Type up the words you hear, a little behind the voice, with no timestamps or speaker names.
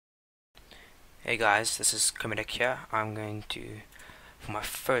Hey guys, this is Comedic here. I'm going to, for my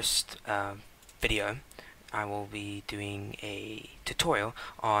first video, I will be doing a tutorial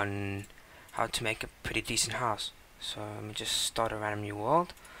on how to make a pretty decent house. So let me just start a random new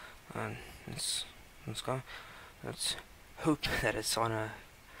world, and let's go. Let's hope that it's on a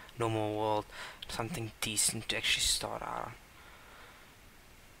normal world, something decent to actually start out on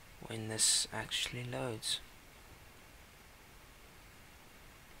when this actually loads.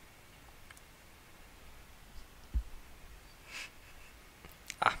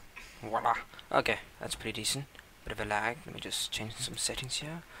 Voila. Okay, that's pretty decent. Bit of a lag. Let me just change some settings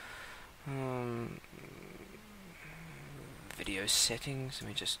here. Um, Video settings. Let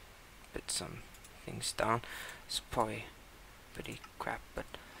me just put some things down. It's probably pretty crap, but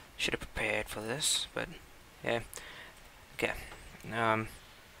should have prepared for this. But yeah, okay.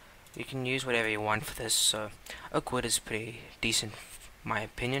 You can use whatever you want for this. So oak wood is pretty decent, my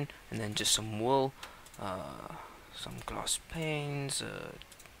opinion. And then just some wool, some glass panes,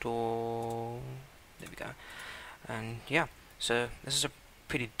 door. There we go. And yeah, so this is a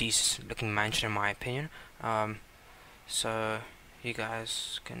pretty decent looking mansion in my opinion. So you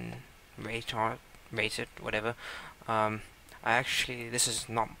guys can rate it, whatever. This is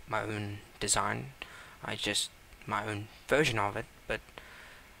not my own design. I just my own version of it, but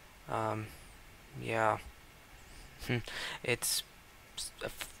yeah, it's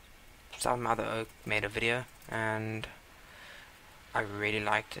some other oak made a video, and I really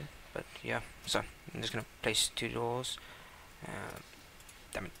liked it. But yeah, so I'm just gonna place two doors.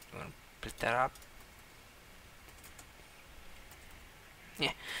 Damn it, I'm gonna put that up.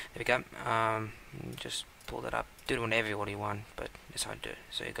 Yeah, there we go. Just pull that up. Do it whenever you want, but that's how I do it.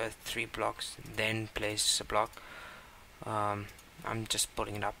 So you go 3 blocks, then place a block. I'm just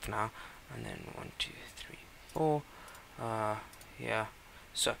pulling it up now, and then 1, 2, 3, 4. Yeah.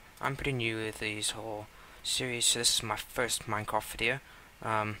 So I'm pretty new with these whole series. So this is my first Minecraft video.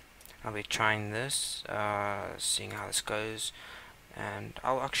 I'll be trying this, seeing how this goes, and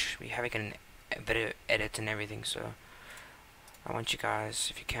I'll actually be having a video edit and everything. So I want you guys,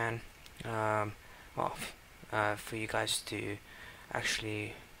 if you can, for you guys to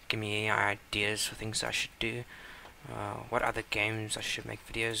actually give me any ideas for things I should do, what other games I should make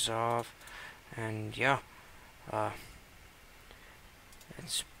videos of, and yeah,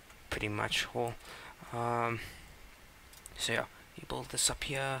 that's pretty much all. So yeah, you build this up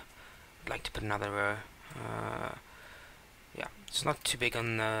here. I'd like to put another row. Yeah, it's not too big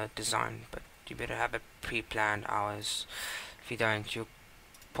on the design, but you better have it pre-planned hours. If you don't, you'll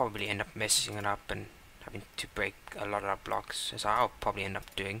probably end up messing it up and having to break a lot of blocks, as I'll probably end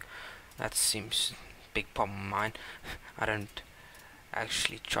up doing. That seems a big problem of mine. I don't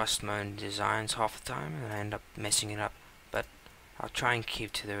actually trust my own designs half the time, and I end up messing it up. But I'll try and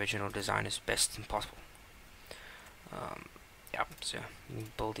keep to the original design as best as possible. Yeah, so you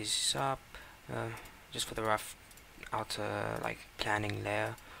can build these up just for the rough outer like planning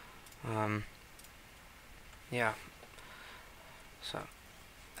layer. Yeah, so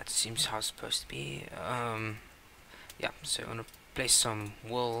that seems how it's supposed to be. Yeah, so I'm gonna place some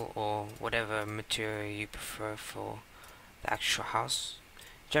wool or whatever material you prefer for the actual house.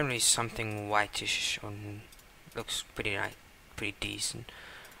 Generally something whitish and looks pretty nice, pretty decent.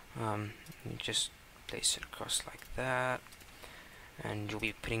 You just place it across like that, and you'll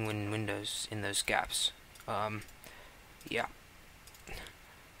be putting in windows in those gaps. Yeah.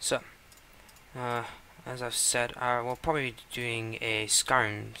 So, as I've said, I will probably be doing a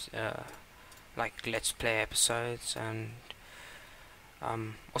Skyrim, like Let's Play episodes, and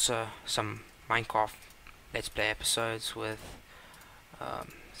also some Minecraft Let's Play episodes with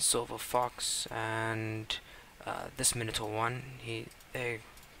Silver Fox and this Minotaur one. They're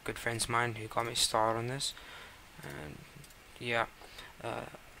good friends of mine who got me started on this, and yeah,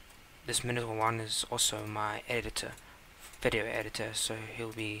 this Minotaur one is also my editor, video editor, so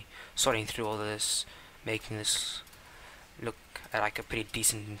he'll be sorting through all of this, making this look like a pretty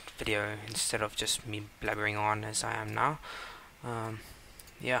decent video instead of just me blabbering on as I am now.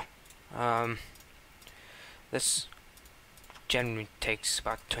 Yeah, this generally takes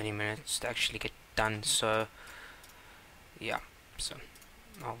about 20 minutes to actually get done, so yeah, so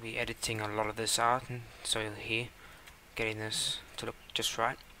I'll be editing a lot of this out, and so you'll hear getting this to look just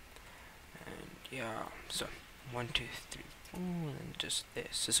right. And yeah, so 1, 2, 3, 4, and just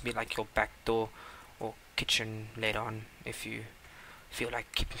this will be like your back door or kitchen later on if you feel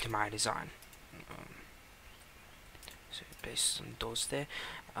like keeping to my design. So place some doors there.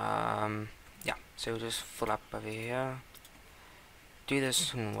 Yeah, so we'll just fill up over here. Do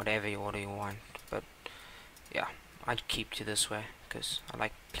this in whatever order you want, but yeah, I'd keep to this way because I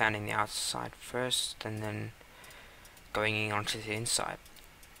like planning the outside first and then going in onto the inside.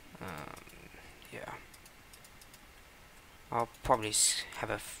 Yeah, I'll probably have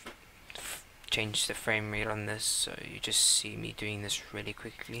a change the frame rate on this so you just see me doing this really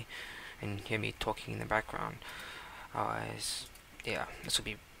quickly and hear me talking in the background. Otherwise, yeah, this will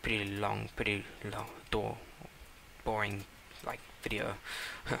be pretty long, boring like video.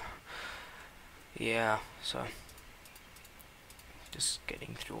 Yeah, so just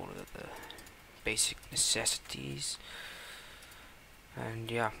getting through all of the basic necessities,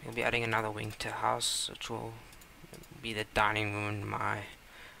 and yeah, you'll be adding another wing to the house, which will be the dining room in my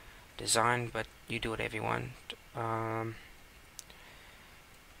design, but you do whatever you want.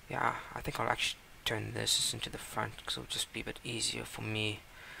 Yeah, I think I'll actually turn this into the front because it'll just be a bit easier for me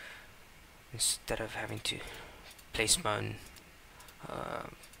instead of having to place my own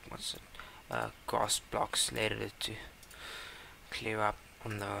grass blocks later to clear up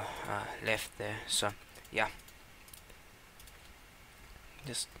on the left there. So yeah,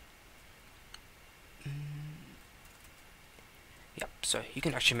 just yep. So you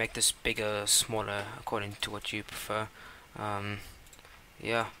can actually make this bigger, smaller, according to what you prefer.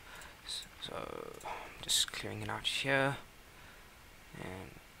 Yeah. So I'm just clearing it out here,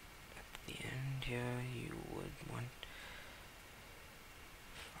 and at the end here you would want,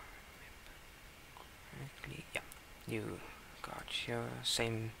 if I remember correctly, yeah, you got here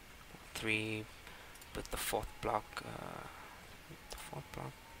same 3 with the fourth block.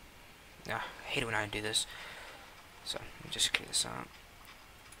 I hate it when I do this, so let me just clear this out.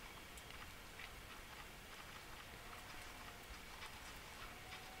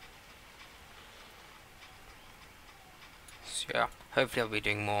 So yeah, hopefully I'll be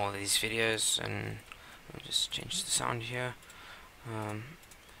doing more of these videos, and I'll just change the sound here.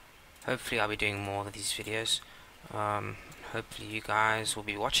 Hopefully I'll be doing more of these videos. Hopefully you guys will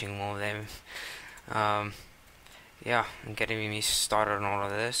be watching more of them. Yeah, and getting me started on all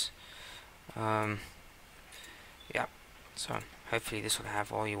of this. Yeah, so hopefully this will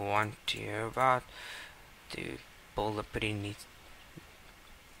have all you want to hear about to build a pretty neat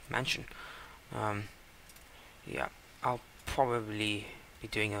mansion. Yeah, I'll probably be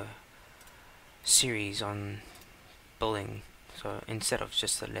doing a series on building, so instead of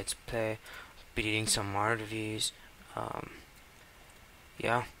just a let's play, I'll be doing some more reviews.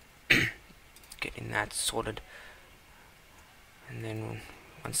 Yeah, getting that sorted, and then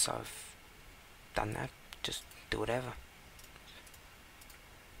once I've done that, just do whatever.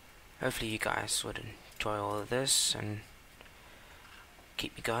 Hopefully you guys would enjoy all of this and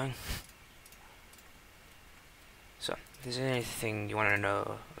keep me going. So, if there's anything you want to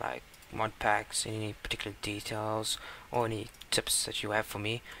know, like mod packs, any particular details, or any tips that you have for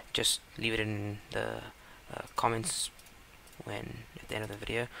me, just leave it in the comments at the end of the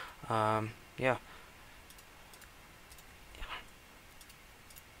video. Yeah.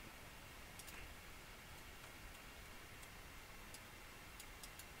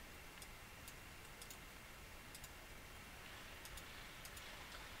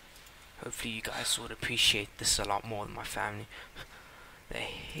 Hopefully you guys would appreciate this a lot more than my family. They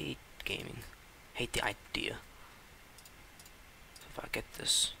hate gaming, hate the idea. So if I get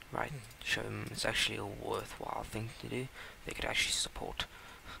this right, show them it's actually a worthwhile thing to do, they could actually support.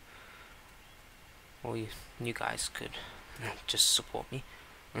 Or you guys could just support me.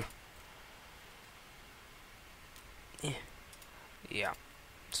 Yeah,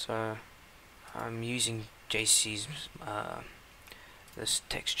 so I'm using JC's this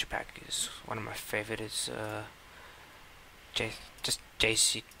texture pack is one of my favorite. It's just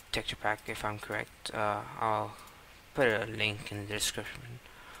JC texture pack, if I'm correct. I'll put a link in the description.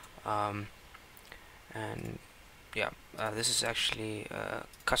 And yeah, this is actually a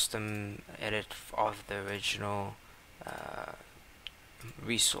custom edit of the original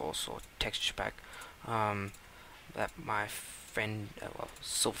resource or texture pack that my friend,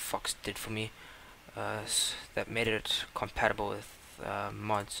 Silver Fox, did for me. That made it compatible with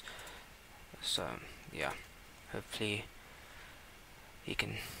mods. So yeah, hopefully you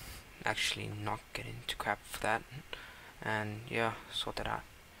can actually not get into crap for that, and yeah, sort that out.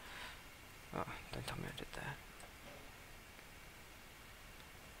 Oh, don't tell me I did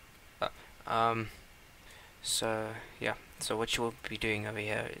that. So yeah, so what you will be doing over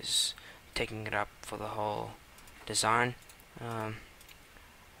here is taking it up for the whole design,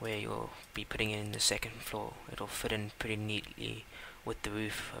 where you'll be putting it in the second floor. It'll fit in pretty neatly with the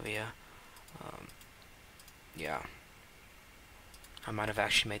roof over here. Yeah, I might have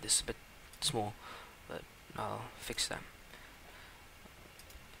actually made this a bit small, but I'll fix that.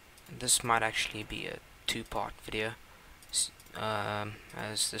 This might actually be a two-part video,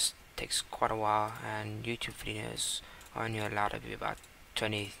 as this takes quite a while, and YouTube videos are only allowed to be about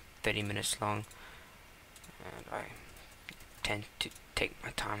 20-30 minutes long, and I tend to take my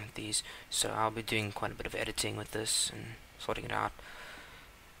time with these, so I'll be doing quite a bit of editing with this and sorting it out.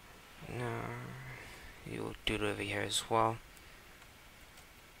 You'll do it over here as well.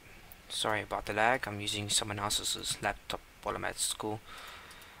 Sorry about the lag, I'm using someone else's laptop while I'm at school.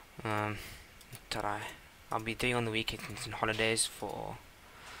 That I'll be doing on the weekends and holidays for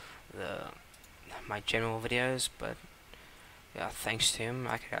my general videos, but yeah, thanks to him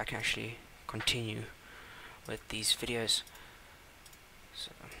I can actually continue with these videos.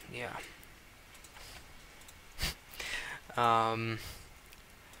 So yeah.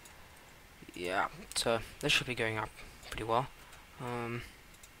 Yeah, so this should be going up pretty well.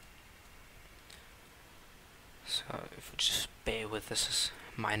 So if we just bear with this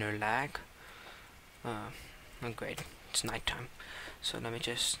minor lag. Oh great, it's nighttime. So let me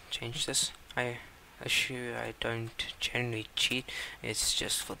just change this. I assure I don't generally cheat. It's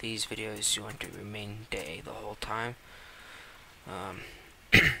just for these videos you want to remain day the whole time.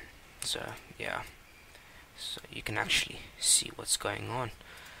 So yeah, so you can actually see what's going on.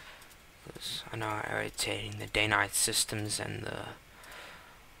 Because I know how irritating the day-night systems and the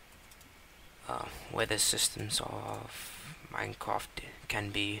weather systems of Minecraft can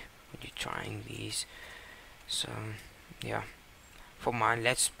be when you're trying these. So yeah, for my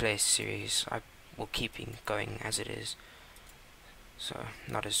Let's Play series I will keep it going as it is, so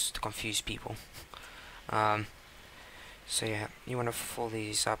not as to confuse people. So yeah, you want to pull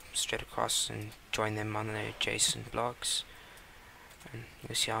these up straight across and join them on the adjacent blocks, and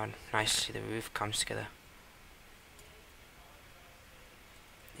you'll see how nicely the roof comes together.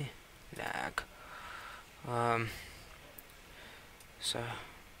 Lag. So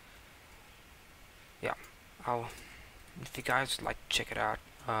yeah, if you guys like to check it out,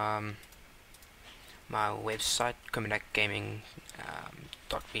 my website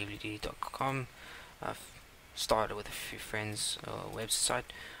comicgaming.weebly.com. I've started with a few friends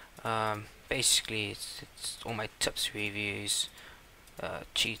website. Basically it's all my tips, reviews,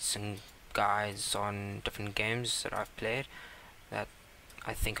 cheats and guides on different games that I've played that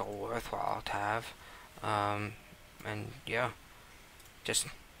I think are worthwhile to have, and yeah, just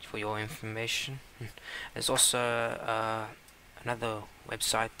for your information. There's also another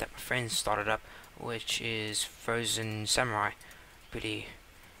website that my friends started up, which is Frozen Samurai. Pretty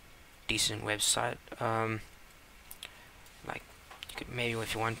decent website. Like, you could maybe,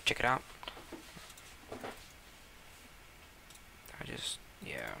 if you want to check it out.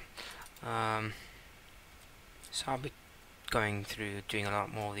 So I'll be going through doing a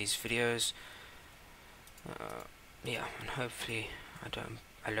lot more of these videos. Yeah, and hopefully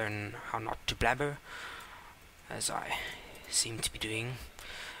I learn how not to blabber, as I seem to be doing.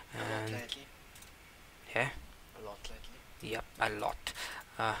 And a lot lately. Yeah. A lot lately. Yep, a lot.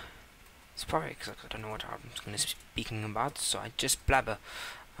 It's probably because I don't know what I'm going to be speaking about, so I just blabber.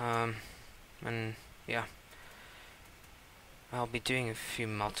 And yeah, I'll be doing a few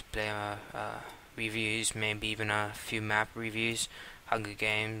multiplayer reviews, maybe even a few map reviews, Hunger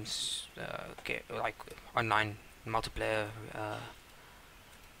Games, like online multiplayer,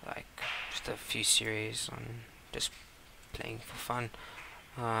 like just a few series on just playing for fun.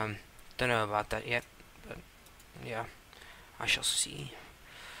 Don't know about that yet, but yeah, I shall see.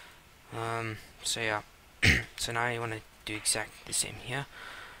 So yeah, so now you want to do exactly the same here,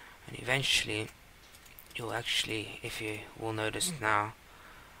 and eventually you'll actually, if you will notice now,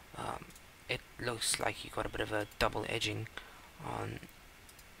 it looks like you got a bit of a double edging on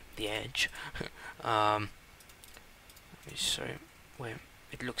the edge. So where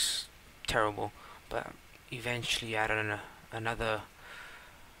it looks terrible, but eventually add on another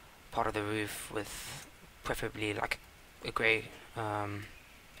part of the roof with preferably like a grey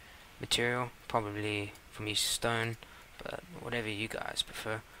material, probably from each stone, but whatever you guys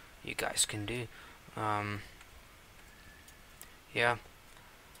prefer, you guys can do. Yeah,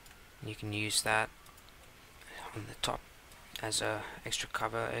 you can use that on the top as a extra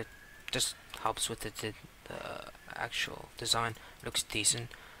cover. It just helps with the actual design. Looks decent.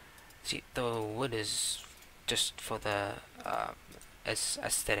 See, the wood is just for the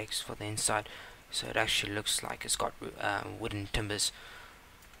aesthetics for the inside, so it actually looks like it's got wooden timbers,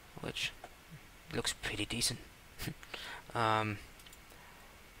 which looks pretty decent.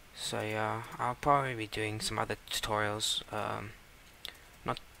 So yeah, I'll probably be doing some other tutorials,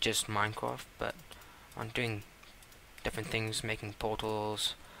 not just Minecraft, but on doing different things, making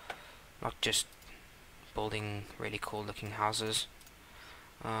portals, not just building really cool looking houses.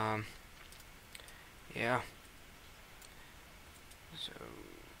 yeah, so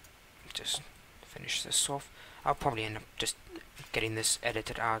just finish this off. I'll probably end up just getting this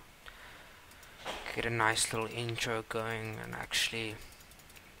edited out, get a nice little intro going, and actually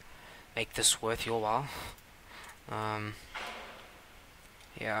make this worth your while.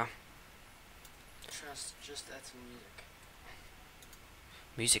 Yeah. Just add some music.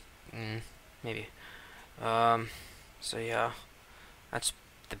 Music, maybe. So yeah, that's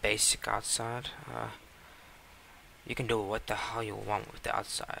the basic outside. You can do what the hell you want with the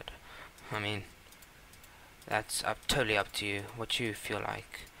outside. I mean, that's totally up to you. What you feel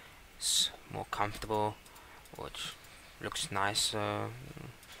like is more comfortable, which looks nicer,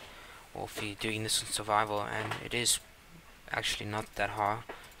 or if you're doing this in survival, and it is actually not that hard.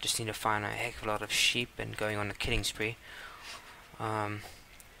 Just need to find a heck of a lot of sheep and going on a killing spree.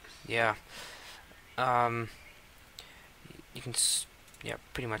 Yeah. You can yeah,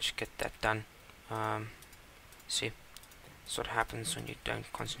 pretty much get that done. See, that's what happens when you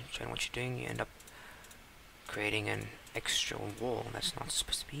don't concentrate on what you're doing. You end up creating an extra wall that's not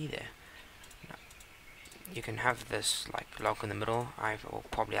supposed to be there. You can have this like log in the middle. I will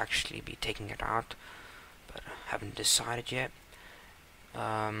probably actually be taking it out, but I haven't decided yet.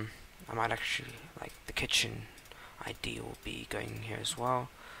 I might actually, like, the kitchen ID will be going here as well.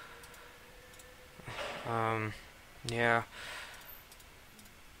 Yeah.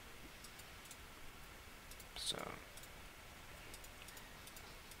 So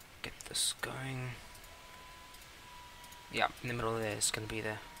get this going. Yeah, in the middle there is going to be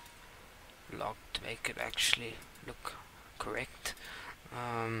the log to make it actually look correct.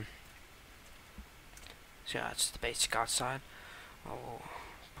 So yeah, that's the basic outside. I'll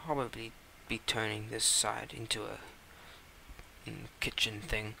probably be turning this side into a kitchen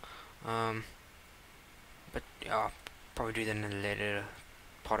thing. But yeah, I'll probably do that in a later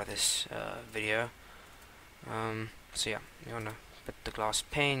part of this video. So yeah, you wanna put the glass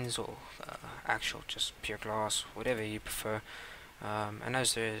panes or actual just pure glass, whatever you prefer. And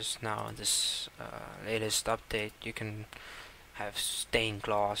as there is now this latest update, you can have stained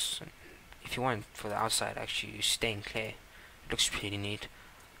glass. If you want for the outside, actually use stained clay. It looks pretty neat.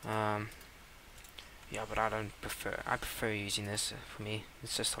 Yeah, but I don't prefer. I prefer using this. For me,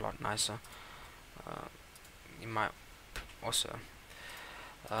 it's just a lot nicer. You might also,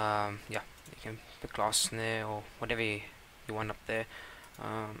 yeah, you can put glass in there or whatever you want up there.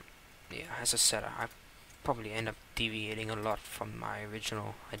 Yeah, as I said, I probably end up deviating a lot from my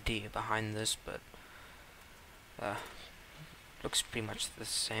original idea behind this, but looks pretty much the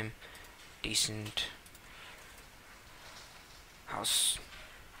same. Decent house.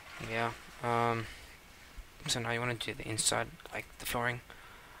 Yeah. So now you want to do the inside, like the flooring.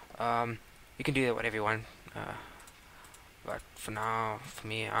 You can do that whatever you want. But for now, for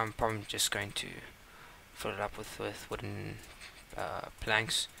me, I'm probably just going to fill it up with wooden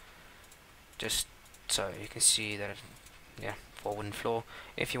planks, just so you can see that, yeah, for wooden floor.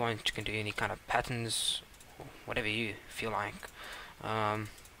 If you want, you can do any kind of patterns, or whatever you feel like.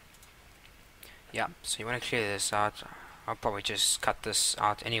 Yeah, so you want to clear this out. I'll probably just cut this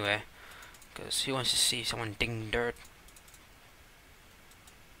out anyway, because who wants to see someone digging dirt?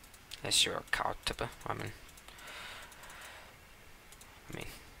 Unless you're a cow tipper. I mean,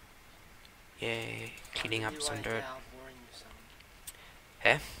 yay, cleaning up some dirt.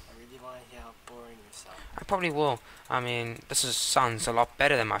 Eh? I really want to hear how boring you sound. I probably will. I mean, sounds a lot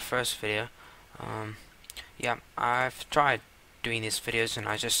better than my first video. Yeah, I've tried doing these videos and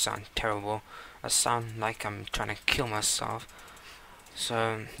I just sound terrible. I sound like I'm trying to kill myself.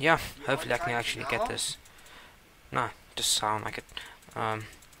 So, yeah, hopefully I can actually get this. Nah, just sound like it.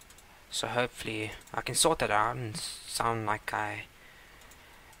 So hopefully I can sort that out and sound like I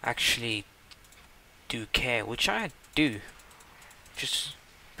actually do care, which I do. Just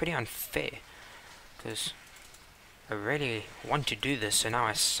pretty unfair, because I really want to do this, and now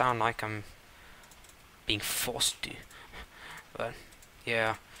I sound like I'm being forced to. But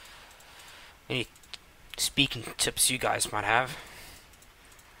yeah, any speaking tips you guys might have,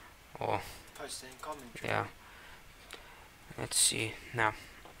 or Post in commentary. yeah, let's see. Now,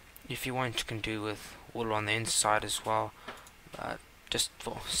 if you want, you can do with wool on the inside as well, but just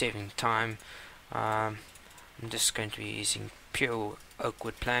for saving time, I'm just going to be using pure oak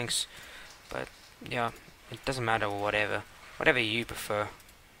wood planks. But yeah, it doesn't matter, whatever you prefer,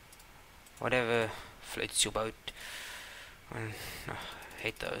 whatever floats your boat. I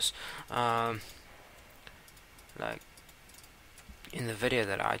hate those. Like in the video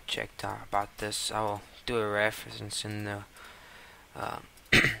that I checked out about this, I will do a reference in the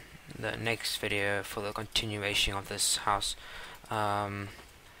the next video for the continuation of this house.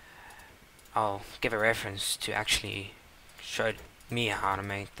 I'll give a reference to actually show me how to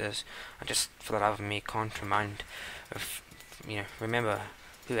make this. I just, for the love of me, can't remember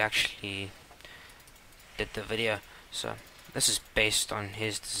who actually did the video. So this is based on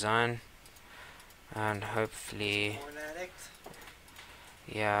his design, and hopefully, Porn addict.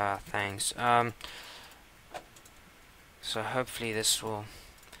 yeah, thanks. So hopefully this will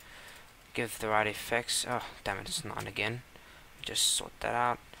give the right effects. Oh, damn it, it's not again. Just sort that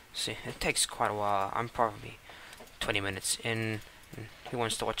out. See, it takes quite a while. I'm probably 20 minutes in. And who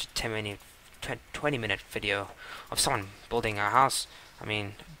wants to watch a 20-minute video of someone building a house? I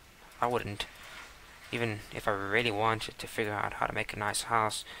mean, I wouldn't. Even if I really wanted to figure out how to make a nice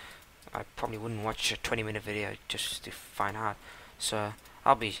house, I probably wouldn't watch a 20-minute video just to find out. So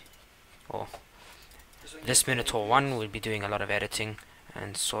I'll be, or this Minotaur 1 will be doing a lot of editing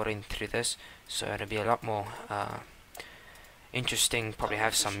and sorting through this, so it'll be a lot more interesting. Probably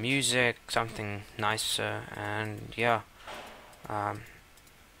have some music, something nicer, and yeah, I'll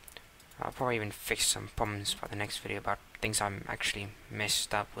probably even fix some problems by the next video about things I'm actually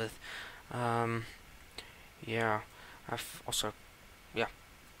messed up with. Yeah, I've also, yeah,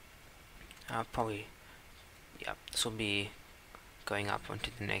 probably, yeah, this will be going up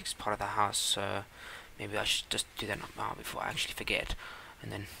onto the next part of the house, so maybe I should just do that now before I actually forget,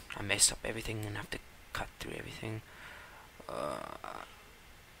 and then I mess up everything and have to cut through everything. Oh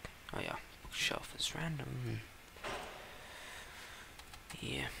yeah, bookshelf is random.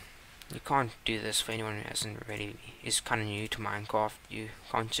 Yeah, you can't do this for anyone who hasn't really is kind of new to Minecraft. You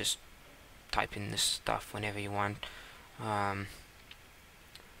can't just type in this stuff whenever you want. Well,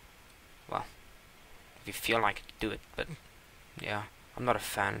 if you feel like it, do it, but yeah, I'm not a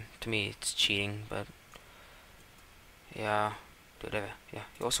fan. To me, it's cheating, but yeah, do whatever. Yeah,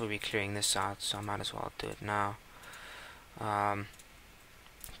 you also will be clearing this out, so I might as well do it now.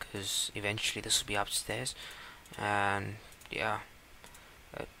 Because eventually this will be upstairs, and yeah,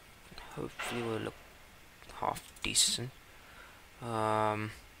 it hopefully will look half decent.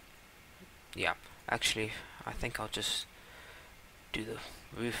 Yeah, actually, I think I'll just do the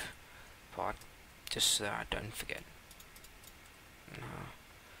roof part just so that I don't forget.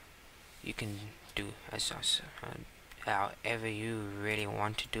 You can do as I said, however you really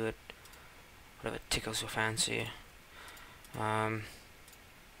want to do it, whatever tickles your fancy.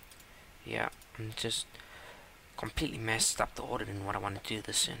 Yeah, I'm just completely messed up the order in what I want to do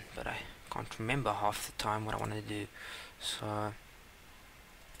this in, but I can't remember half the time what I want to do, so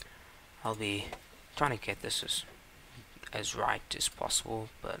I'll be trying to get this as right as possible,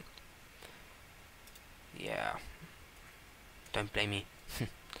 but yeah, don't blame me.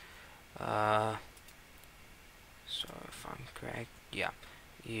 So if I'm correct, yeah,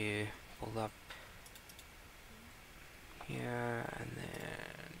 you pull up here, and then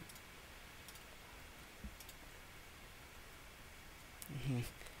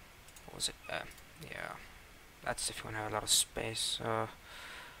what was it? Yeah, that's if you want to have a lot of space.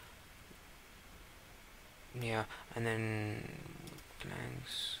 Yeah, and then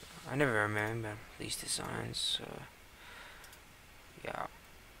planks. I never remember these designs, so yeah,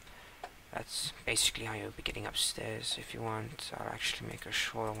 that's basically how you'll be getting upstairs. If you want, I'll actually make a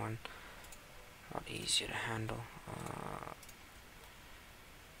shorter one, a lot easier to handle.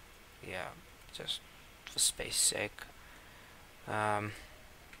 Yeah, just for space sake.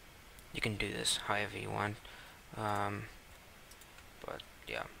 You can do this however you want, but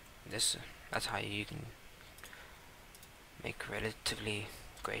yeah, that's how you can make relatively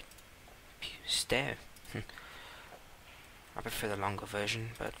great stair. I prefer the longer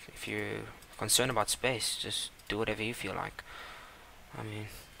version, but if you're concerned about space, just do whatever you feel like. I mean,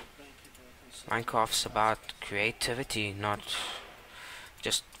 Minecraft's about creativity, not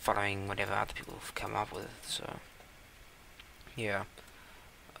just following whatever other people have come up with, so yeah.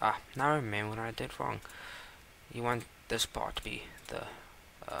 Now I remember what I did wrong. You want this part to be the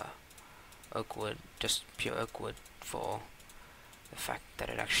oak wood, just pure oak wood, for the fact that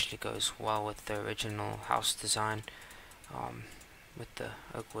it actually goes well with the original house design, with the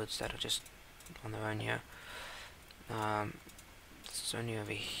oak woods that are just on their own here. It's only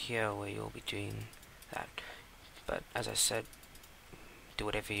over here where you'll be doing that, but as I said, do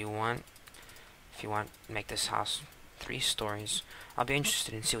whatever you want. If you want, make this house 3 stories. I'll be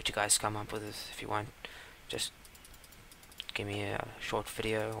interested in see what you guys come up with. If you want, just give me a short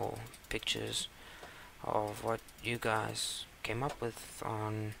video or pictures of what you guys came up with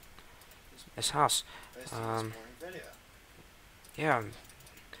on this house. Yeah,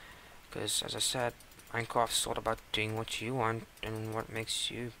 because as I said, Minecraft's all about doing what you want and what makes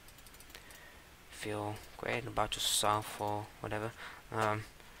you feel great about yourself or whatever.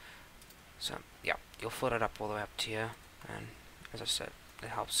 So yeah, you'll fill it up all the way up to here, and as I said, it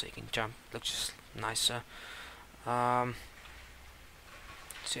helps so you can jump. Looks just nicer. So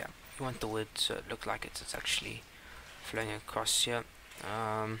yeah, you want the wood so it looks like it's actually flowing across here.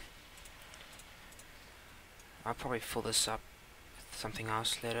 I'll probably fill this up with something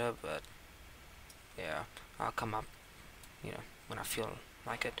else later, but yeah, I'll come up, when I feel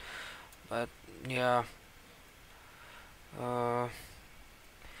like it. But yeah,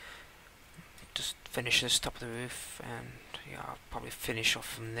 just finish this top of the roof, and yeah, I'll probably finish off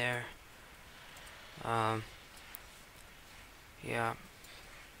from there. Yeah,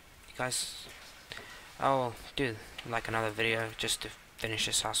 you guys, I'll do like another video just to finish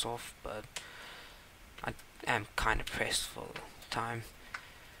this house off, but I am kind of pressed for time.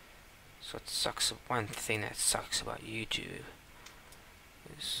 So it sucks. One thing that sucks about YouTube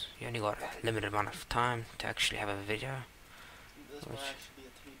is you only got a limited amount of time to actually have a video. This might actually be a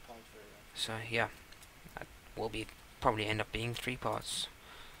 3-part video. So yeah, that will be probably end up being 3 parts.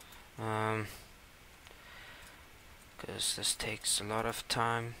 Because this takes a lot of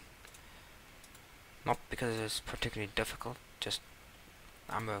time. Not because it's particularly difficult, just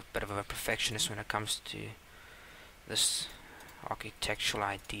I'm a bit of a perfectionist when it comes to this architectural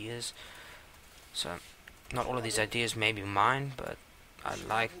ideas. So not all of these ideas may be mine, but I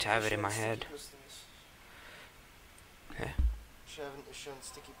like to have it in my head. Yeah. Should have an issue on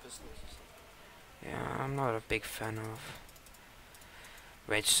sticky pistons or something. Yeah, I'm not a big fan of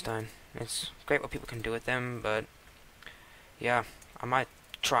redstone. It's great what people can do with them, but yeah, I might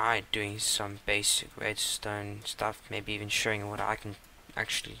try doing some basic redstone stuff, maybe even showing what I can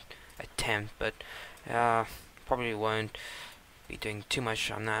actually attempt, but probably won't be doing too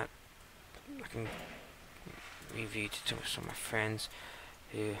much on that. I can review to some of my friends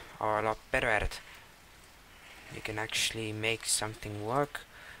who are a lot better at it. You can actually make something work.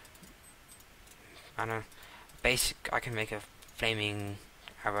 I don't know, basic, I can make a flaming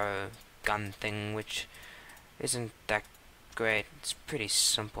arrow gun thing, which isn't that great. It's pretty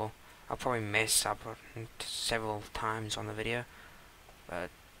simple. I'll probably mess up several times on the video, but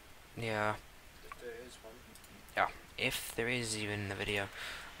yeah. If there is one. Yeah, if there is even a video.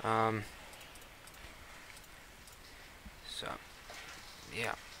 So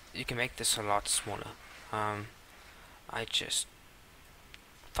yeah, you can make this a lot smaller. I just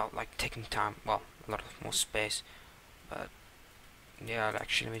felt like taking time, well, a lot more space, but yeah,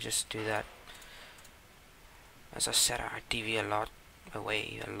 actually let me just do that. As I said, I deviate a lot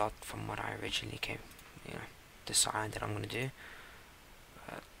from what I originally decided that I'm gonna do,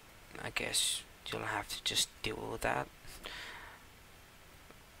 but I guess you'll have to just deal with that.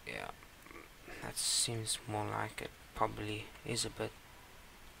 Yeah, that seems more like it probably is a bit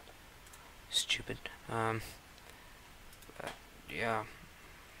stupid. But yeah,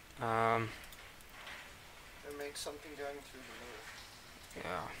 Or make something going through the middle.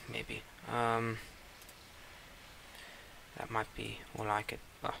 yeah, maybe. That might be more like it.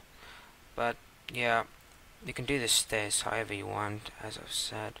 But yeah, you can do the stairs however you want. As I've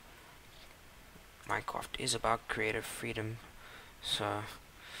said, Minecraft is about creative freedom, so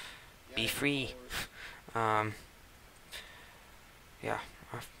be free. Yeah,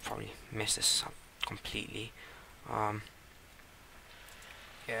 I've probably messed this up completely.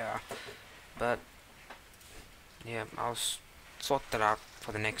 Yeah, but yeah, I'll sort that out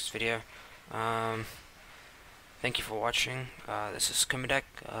for the next video. Thank you for watching. This is Skimmerdeck.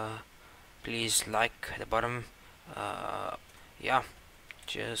 Please like at the bottom. Yeah,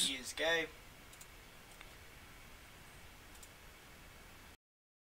 cheers. He is gay.